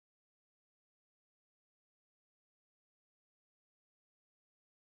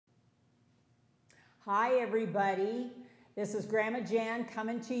Hi, everybody. This is Grandma Jan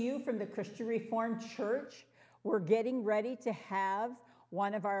coming to you from the Christian Reformed Church. We're getting ready to have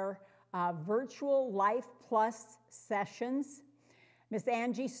one of our virtual Life Plus sessions. Miss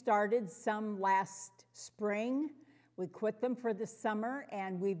Angie started some last spring. We quit them for the summer,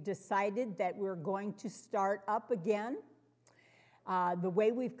 and we've decided that we're going to start up again. The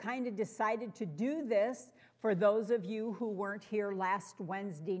way we've kind of decided to do this, for those of you who weren't here last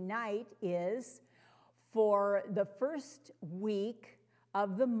Wednesday night, is for the first week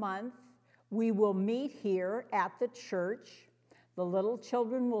of the month, we will meet here at the church. The little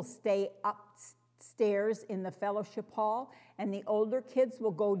children will stay upstairs in the fellowship hall, and the older kids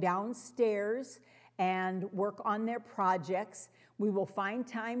will go downstairs and work on their projects. We will find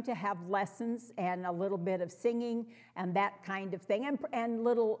time to have lessons and a little bit of singing and that kind of thing, and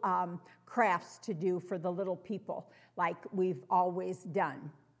little crafts to do for the little people like we've always done.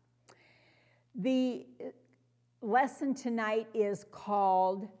 The lesson tonight is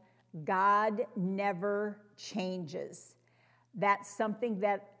called God Never Changes. That's something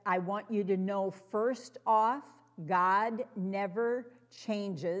that I want you to know first off. God never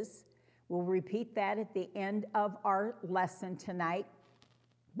changes. We'll repeat that at the end of our lesson tonight.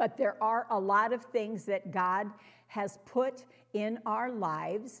 But there are a lot of things that God has put in our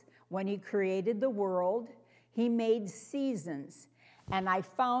lives. When He created the world, He made seasons. And I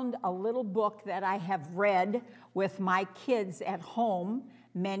found a little book that I have read with my kids at home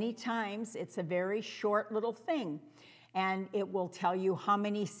many times. It's a very short little thing. And it will tell you how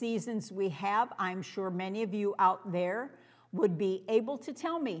many seasons we have. I'm sure many of you out there would be able to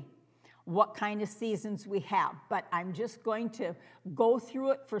tell me what kind of seasons we have. But I'm just going to go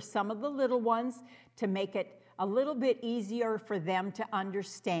through it for some of the little ones to make it a little bit easier for them to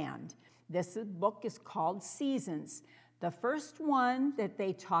understand. This book is called Seasons. The first one that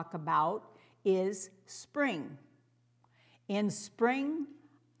they talk about is spring. In spring,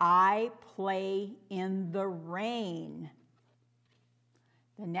 I play in the rain.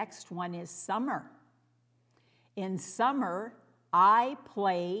 The next one is summer. In summer, I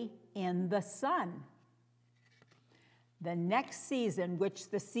play in the sun. The next season,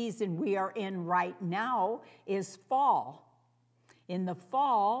 which the season we are in right now, is fall. In the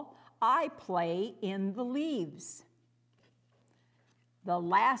fall, I play in the leaves. The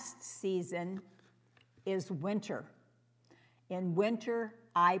last season is winter. In winter,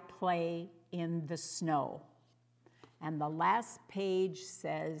 I play in the snow. And the last page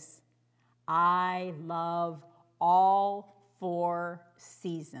says, I love all 4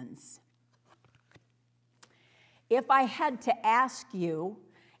 seasons. If I had to ask you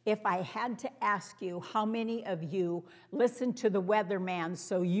how many of you listen to the weatherman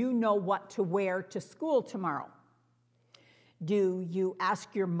so you know what to wear to school tomorrow? Do you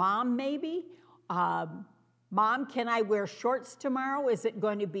ask your mom maybe? Mom, can I wear shorts tomorrow? Is it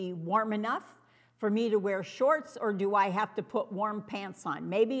going to be warm enough for me to wear shorts, or do I have to put warm pants on?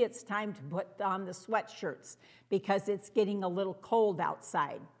 Maybe it's time to put on the sweatshirts because it's getting a little cold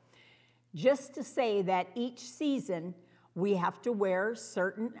outside. Just to say that each season we have to wear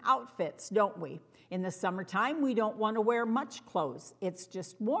certain outfits, don't we? In the summertime, we don't want to wear much clothes. It's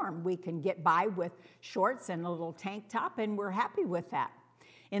just warm. We can get by with shorts and a little tank top, and we're happy with that.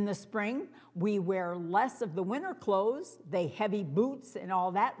 In the spring, we wear less of the winter clothes, the heavy boots and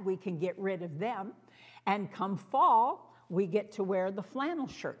all that, we can get rid of them. And come fall, we get to wear the flannel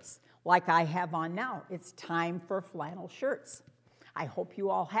shirts, like I have on now. It's time for flannel shirts. I hope you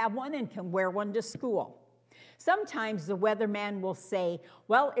all have one and can wear one to school. Sometimes the weatherman will say,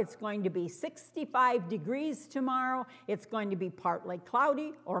 well, it's going to be 65 degrees tomorrow. It's going to be partly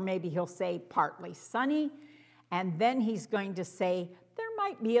cloudy, or maybe he'll say partly sunny. And then he's going to say, there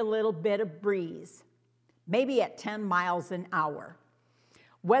might be a little bit of breeze, maybe at 10 miles an hour.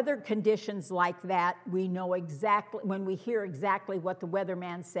 Weather conditions like that, we know exactly, when we hear exactly what the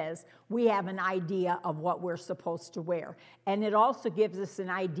weatherman says, we have an idea of what we're supposed to wear. And it also gives us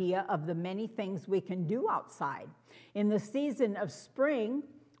an idea of the many things we can do outside. In the season of spring,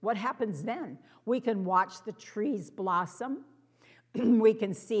 what happens then? We can watch the trees blossom. We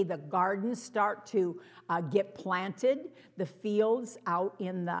can see the gardens start to get planted, the fields out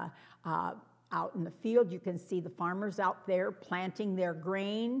in the field, you can see the farmers out there planting their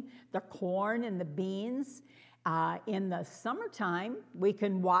grain, the corn and the beans. In the summertime, we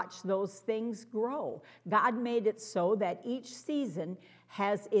can watch those things grow. God made it so that each season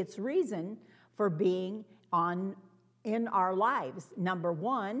has its reason for being in our lives. Number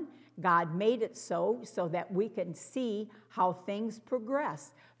one, God made it so that we can see how things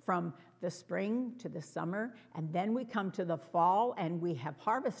progress from the spring to the summer, and then we come to the fall and we have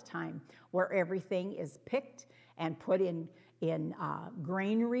harvest time where everything is picked and put in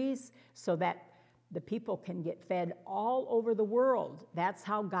granaries so that the people can get fed all over the world. That's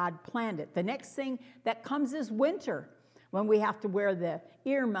how God planned it. The next thing that comes is winter, when we have to wear the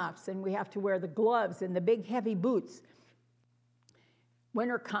earmuffs and we have to wear the gloves and the big heavy boots.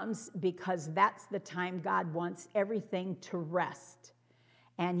 Winter comes because that's the time God wants everything to rest.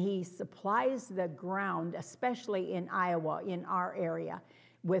 And he supplies the ground, especially in Iowa, in our area,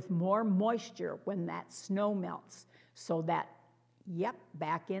 with more moisture when that snow melts, so that,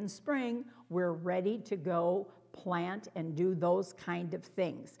 back in spring, we're ready to go plant and do those kind of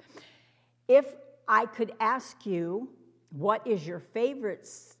things. If I could ask you, what is your favorite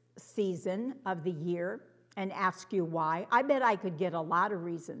season of the year, and ask you why, I bet I could get a lot of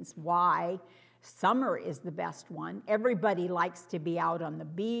reasons why. Summer is the best one. Everybody likes to be out on the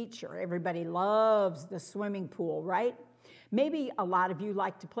beach, or everybody loves the swimming pool, right? Maybe a lot of you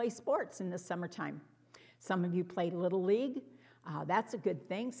like to play sports in the summertime. Some of you play Little League. That's a good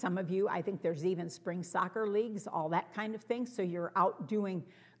thing. Some of you, I think there's even spring soccer leagues, all that kind of thing. So you're out doing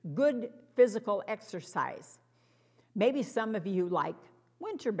good physical exercise. Maybe some of you like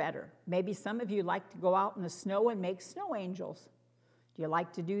winter better. Maybe some of you like to go out in the snow and make snow angels. Do you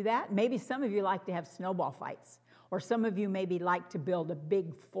like to do that? Maybe some of you like to have snowball fights, or some of you maybe like to build a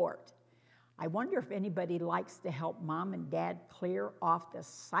big fort. I wonder if anybody likes to help mom and dad clear off the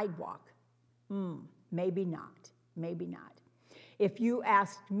sidewalk. Maybe not, maybe not. If you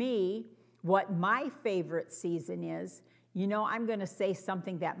asked me what my favorite season is, I'm going to say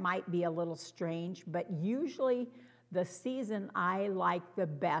something that might be a little strange, but usually the season I like the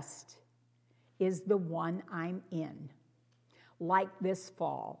best is the one I'm in. Like this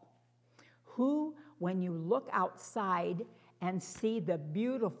fall. When you look outside and see the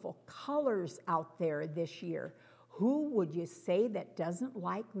beautiful colors out there this year, who would you say that doesn't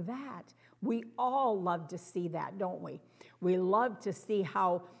like that? We all love to see that, don't we? We love to see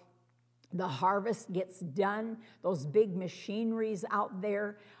how the harvest gets done, those big machineries out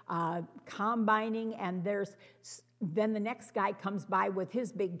there combining, and then the next guy comes by with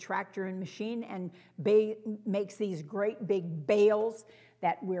his big tractor and machine and makes these great big bales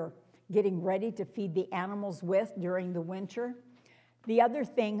that we're getting ready to feed the animals with during the winter. The other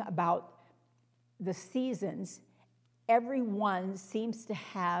thing about the seasons, every one seems to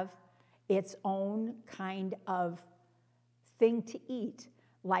have its own kind of thing to eat.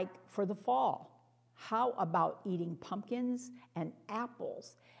 Like for the fall, how about eating pumpkins and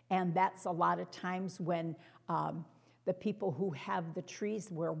apples? And that's a lot of times when the people who have the trees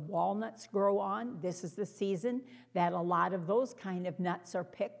where walnuts grow on, this is the season that a lot of those kind of nuts are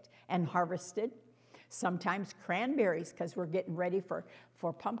picked and harvested. Sometimes cranberries, because we're getting ready for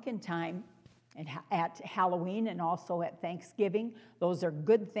pumpkin time and at Halloween and also at Thanksgiving. Those are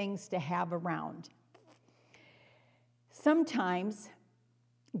good things to have around. Sometimes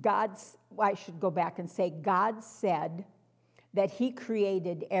I should go back and say, God said that he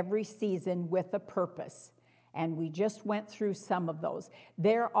created every season with a purpose. And we just went through some of those.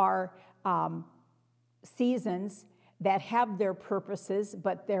 There are seasons that have their purposes,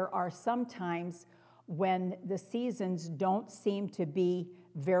 but there are some times when the seasons don't seem to be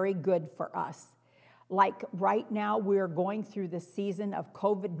very good for us. Like right now, we're going through the season of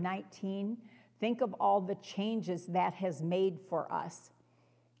COVID-19. Think of all the changes that has made for us.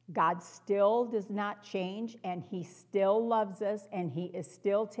 God still does not change, and he still loves us, and he is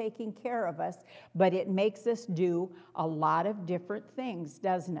still taking care of us, but it makes us do a lot of different things,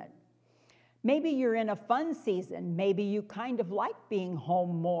 doesn't it? Maybe you're in a fun season. Maybe you kind of like being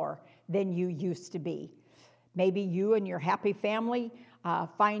home more than you used to be. Maybe you and your happy family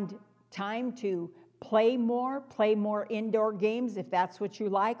find time to play more indoor games if that's what you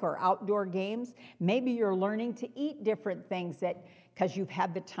like, or outdoor games. Maybe you're learning to eat different things because you've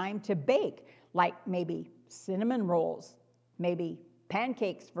had the time to bake, like maybe cinnamon rolls, maybe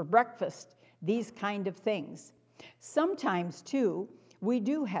pancakes for breakfast, these kind of things. Sometimes, too, we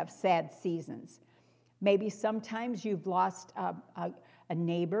do have sad seasons. Maybe sometimes you've lost a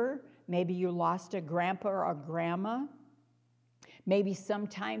neighbor. Maybe you lost a grandpa or a grandma. Maybe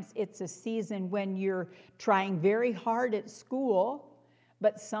sometimes it's a season when you're trying very hard at school,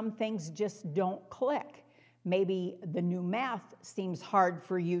 but some things just don't click. Maybe the new math seems hard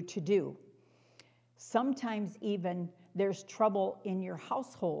for you to do. Sometimes even there's trouble in your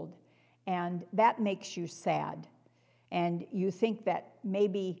household, and that makes you sad. And you think that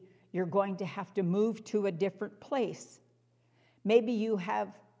maybe you're going to have to move to a different place. Maybe you have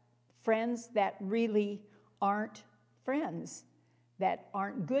friends that really aren't friends. that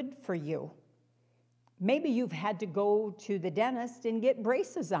aren't good for you. Maybe you've had to go to the dentist and get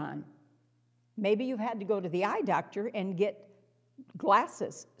braces on. Maybe you've had to go to the eye doctor and get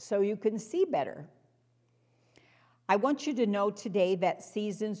glasses so you can see better. I want you to know today that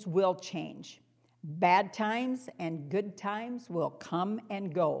seasons will change. Bad times and good times will come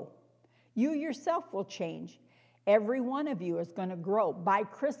and go. You yourself will change. Every one of you is going to grow. By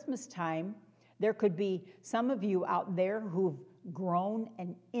Christmas time, there could be some of you out there who've grown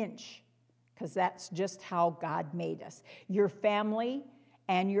an inch, because that's just how God made us. Your family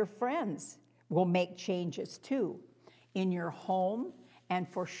and your friends will make changes too in your home. And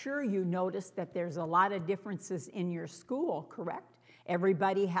for sure, you notice that there's a lot of differences in your school, correct?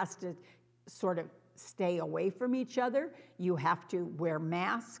 Everybody has to sort of stay away from each other. You have to wear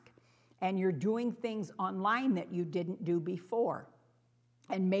masks, and you're doing things online that you didn't do before.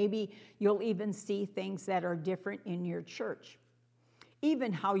 And maybe you'll even see things that are different in your church.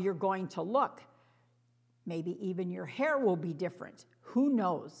 Even how you're going to look. Maybe even your hair will be different. Who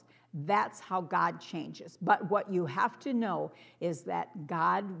knows? That's how God changes. But what you have to know is that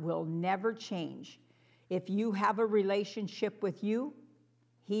God will never change. If you have a relationship with you,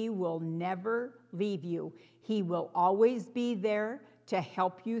 He will never leave you. He will always be there to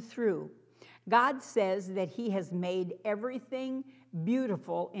help you through. God says that He has made everything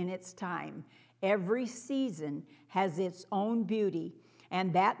beautiful in its time. Every season has its own beauty,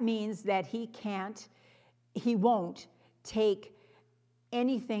 and that means that He won't take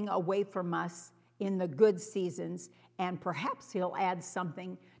anything away from us in the good seasons, and perhaps He'll add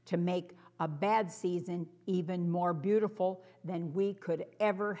something to make a bad season even more beautiful than we could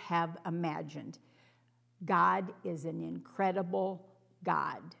ever have imagined. God is an incredible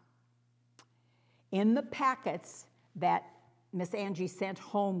God. In the packets that Miss Angie sent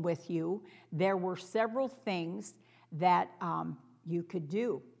home with you, there were several things that you could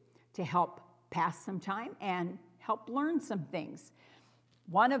do to help pass some time and help learn some things.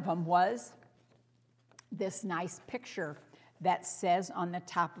 One of them was this nice picture that says on the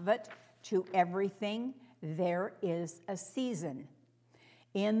top of it, "To everything there is a season."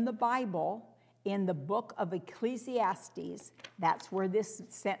 In the Bible, in the book of Ecclesiastes, that's where this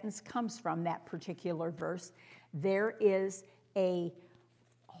sentence comes from, that particular verse, there is a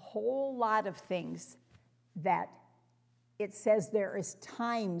whole lot of things that it says there is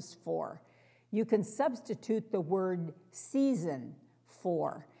times for. You can substitute the word season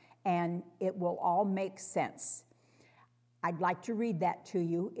for, and it will all make sense. I'd like to read that to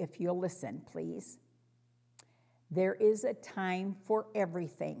you if you'll listen, please. There is a time for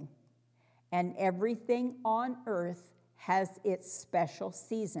everything, and everything on earth has its special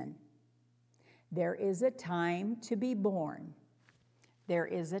season. There is a time to be born. There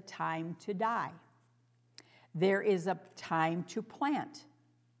is a time to die. There is a time to plant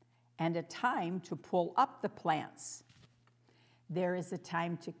and a time to pull up the plants. There is a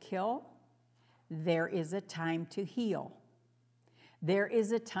time to kill. There is a time to heal. There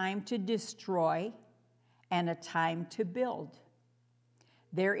is a time to destroy and a time to build.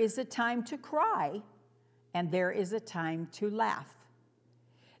 There is a time to cry and there is a time to laugh.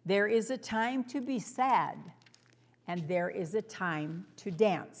 There is a time to be sad and there is a time to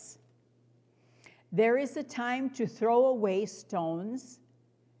dance. There is a time to throw away stones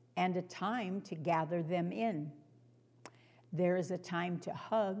and a time to gather them in. There is a time to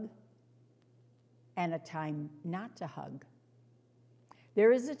hug and a time not to hug.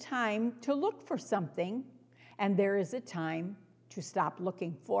 There is a time to look for something, and there is a time to stop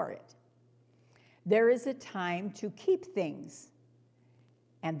looking for it. There is a time to keep things,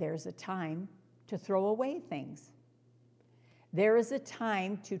 and there's a time to throw away things. There is a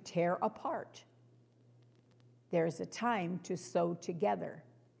time to tear apart. There is a time to sew together.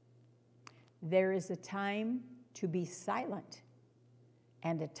 There is a time to be silent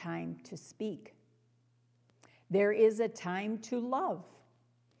and a time to speak. There is a time to love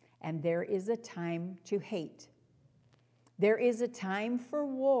and there is a time to hate. There is a time for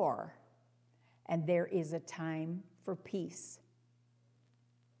war and there is a time for peace.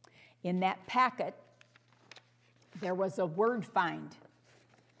 In that packet, there was a word find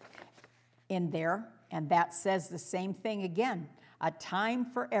in there, and that says the same thing again. A time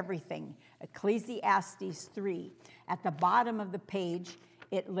for everything. Ecclesiastes 3. At the bottom of the page,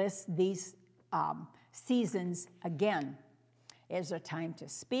 it lists these seasons again. There's a time to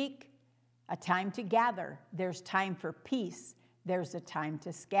speak, a time to gather. There's time for peace. There's a time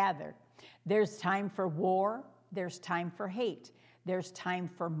to scatter. There's time for war. There's time for hate. There's time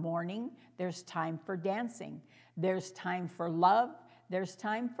for mourning. There's time for dancing. There's time for love. There's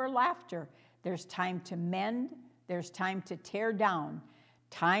time for laughter. There's time to mend. There's time to tear down,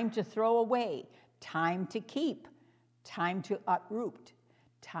 time to throw away, time to keep, time to uproot,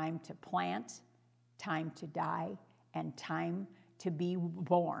 time to plant, time to die, and time to be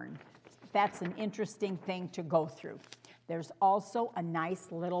born. That's an interesting thing to go through. There's also a nice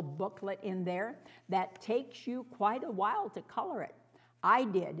little booklet in there that takes you quite a while to color it. I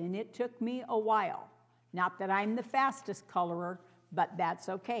did, and it took me a while. Not that I'm the fastest colorer, but that's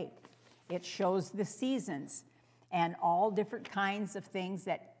okay. It shows the seasons and all different kinds of things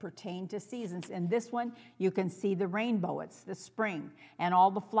that pertain to seasons. In this one, you can see the rainbow. It's the spring, and all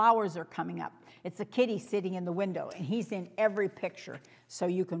the flowers are coming up. It's a kitty sitting in the window, and he's in every picture, so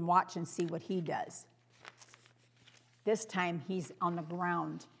you can watch and see what he does. This time, he's on the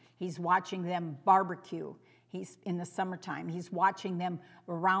ground. He's watching them barbecue. He's in the summertime. He's watching them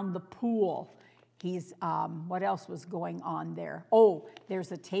around the pool. He's, what else was going on there? Oh,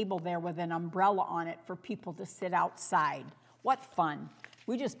 there's a table there with an umbrella on it for people to sit outside. What fun.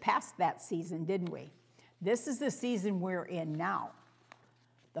 We just passed that season, didn't we? This is the season we're in now,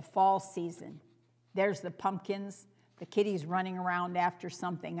 the fall season. There's the pumpkins. The kitty's running around after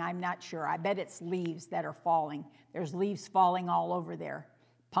something. I'm not sure. I bet it's leaves that are falling. There's leaves falling all over there.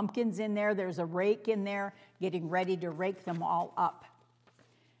 Pumpkins in there. There's a rake in there, getting ready to rake them all up.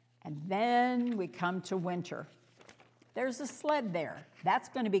 And then we come to winter. There's a sled there. That's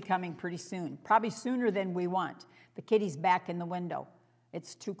going to be coming pretty soon, probably sooner than we want. The kitty's back in the window.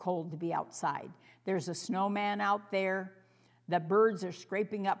 It's too cold to be outside. There's a snowman out there. The birds are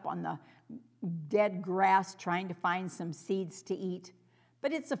scraping up on the dead grass trying to find some seeds to eat.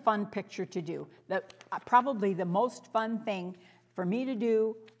 But it's a fun picture to do. Probably the most fun thing for me to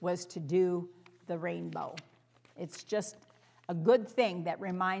do was to do the rainbow. It's just a good thing that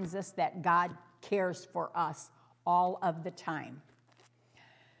reminds us that God cares for us all of the time.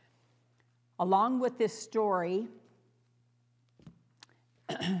 Along with this story,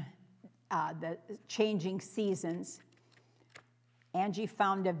 the changing seasons, Angie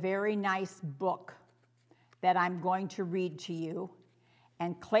found a very nice book that I'm going to read to you.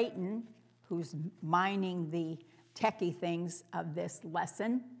 And Clayton, who's mining the techie things of this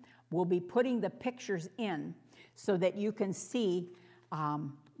lesson, will be putting the pictures in so that you can see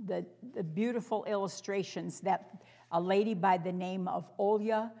the beautiful illustrations that a lady by the name of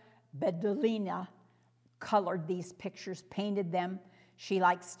Olya Bedolina colored these pictures, painted them. She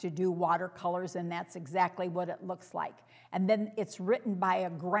likes to do watercolors, and that's exactly what it looks like. And then it's written by a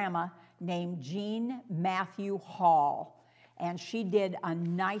grandma named Jean Matthew Hall, and she did a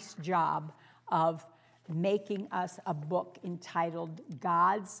nice job of making us a book entitled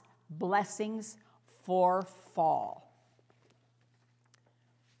God's Blessings for Fall.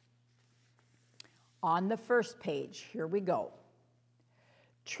 On the first page, here we go.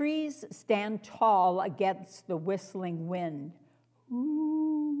 Trees stand tall against the whistling wind.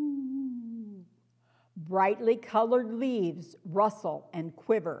 Ooh. Brightly colored leaves rustle and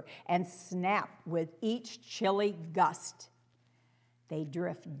quiver and snap with each chilly gust. They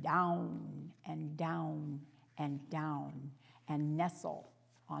drift down and down and down and nestle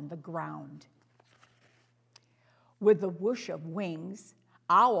on the ground. With the whoosh of wings,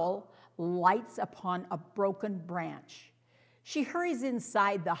 Owl lights upon a broken branch. She hurries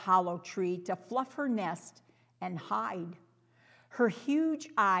inside the hollow tree to fluff her nest and hide. Her huge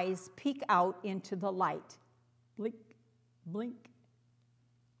eyes peek out into the light. Blink, blink,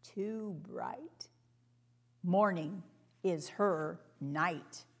 too bright. Morning is her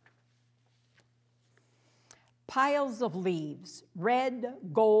night. Piles of leaves, red,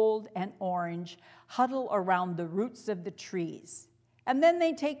 gold, and orange, huddle around the roots of the trees. And then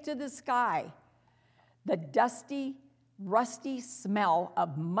they take to the sky. The dusty, rusty smell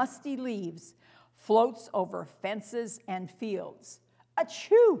of musty leaves floats over fences and fields.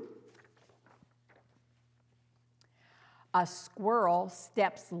 Achoo! A squirrel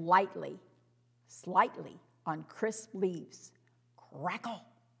steps slightly on crisp leaves. Crackle,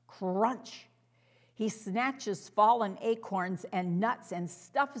 crunch. He snatches fallen acorns and nuts and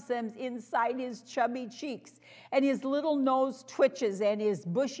stuffs them inside his chubby cheeks. And his little nose twitches and his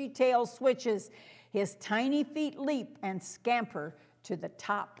bushy tail switches. His tiny feet leap and scamper to the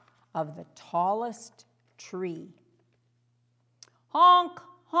top of the tallest tree. Honk,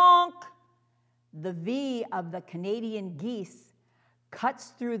 honk. The V of the Canadian geese cuts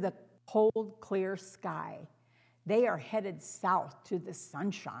through the cold, clear sky. They are headed south to the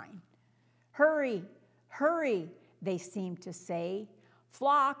sunshine. Hurry, hurry, they seem to say.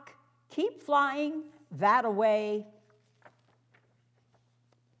 Flock, keep flying that away.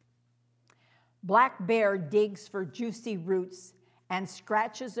 Black Bear digs for juicy roots and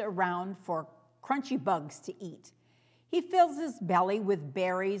scratches around for crunchy bugs to eat. He fills his belly with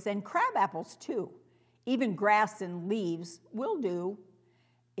berries and crab apples too. Even grass and leaves will do.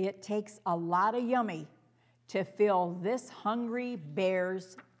 It takes a lot of yummy to fill this hungry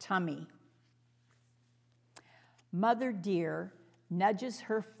bear's tummy. Mother deer nudges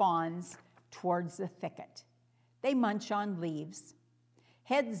her fawns towards the thicket. They munch on leaves.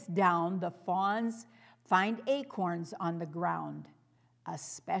 Heads down, the fawns find acorns on the ground. A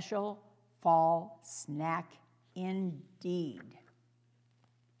special fall snack indeed.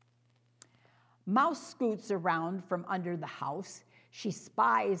 Mouse scoots around from under the house. She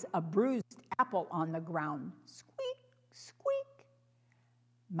spies a bruised apple on the ground. Squeak, squeak.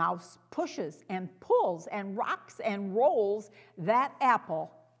 Mouse pushes and pulls and rocks and rolls that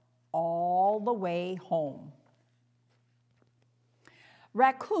apple all the way home.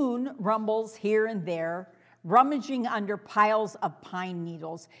 Raccoon rumbles here and there, rummaging under piles of pine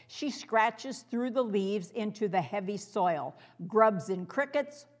needles. She scratches through the leaves into the heavy soil. Grubs and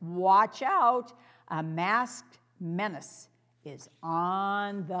crickets, watch out. A masked menace is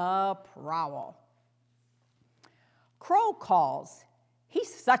on the prowl. Crow calls.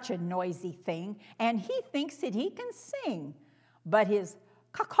 He's such a noisy thing, and he thinks that he can sing. But his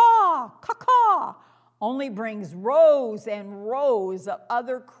caw-caw, caw-caw only brings rows and rows of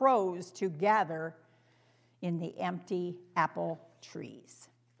other crows to gather in the empty apple trees.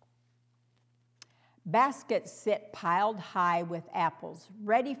 Baskets sit piled high with apples,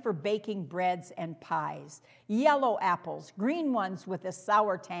 ready for baking breads and pies. Yellow apples, green ones with a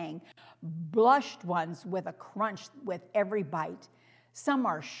sour tang, blushed ones with a crunch with every bite. Some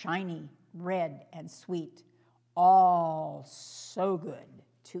are shiny, red, and sweet, all so good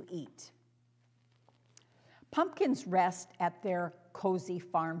to eat. Pumpkins rest at their cozy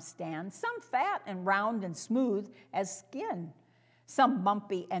farm stand, some fat and round and smooth as skin, some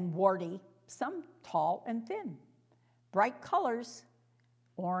bumpy and warty, some tall and thin. Bright colors,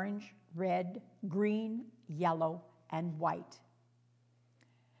 orange, red, green, yellow, and white.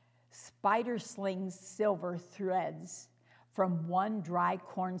 Spider slings silver threads from one dry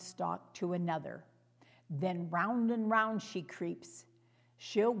cornstalk to another. Then round and round she creeps.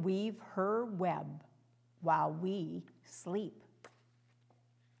 She'll weave her web while we sleep.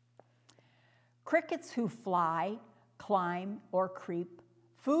 Crickets who fly, climb, or creep,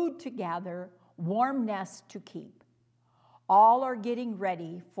 food to gather, warm nests to keep. All are getting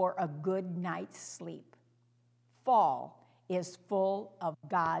ready for a good night's sleep. Fall is full of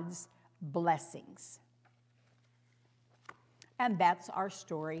God's blessings. And that's our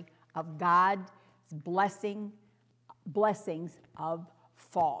story of God's blessings of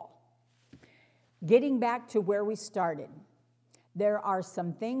fall. Getting back to where we started, there are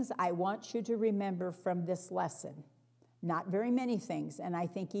some things I want you to remember from this lesson. Not very many things, and I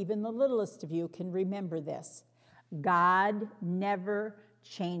think even the littlest of you can remember this. God never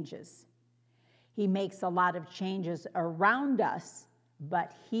changes. He makes a lot of changes around us,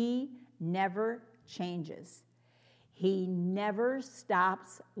 but he never changes. He never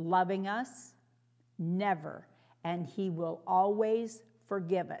stops loving us, never, and he will always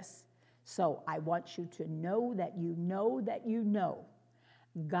forgive us. So I want you to know that you know that you know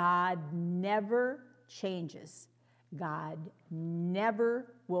God never changes. God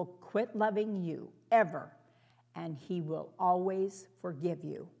never will quit loving you, ever, and he will always forgive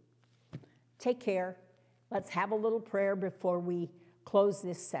you. Take care. Let's have a little prayer before we close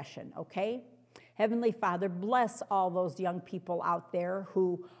this session, okay? Heavenly Father, bless all those young people out there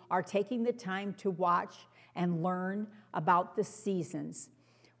who are taking the time to watch and learn about the seasons.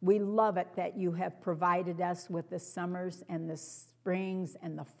 We love it that you have provided us with the summers and the springs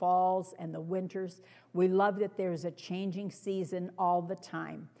and the falls and the winters. We love that there's a changing season all the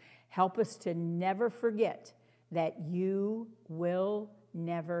time. Help us to never forget that you will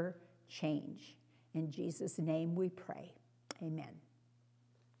never change. In Jesus' name we pray. Amen.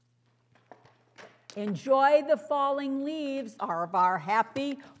 Enjoy the falling leaves of our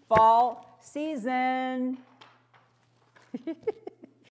happy fall season.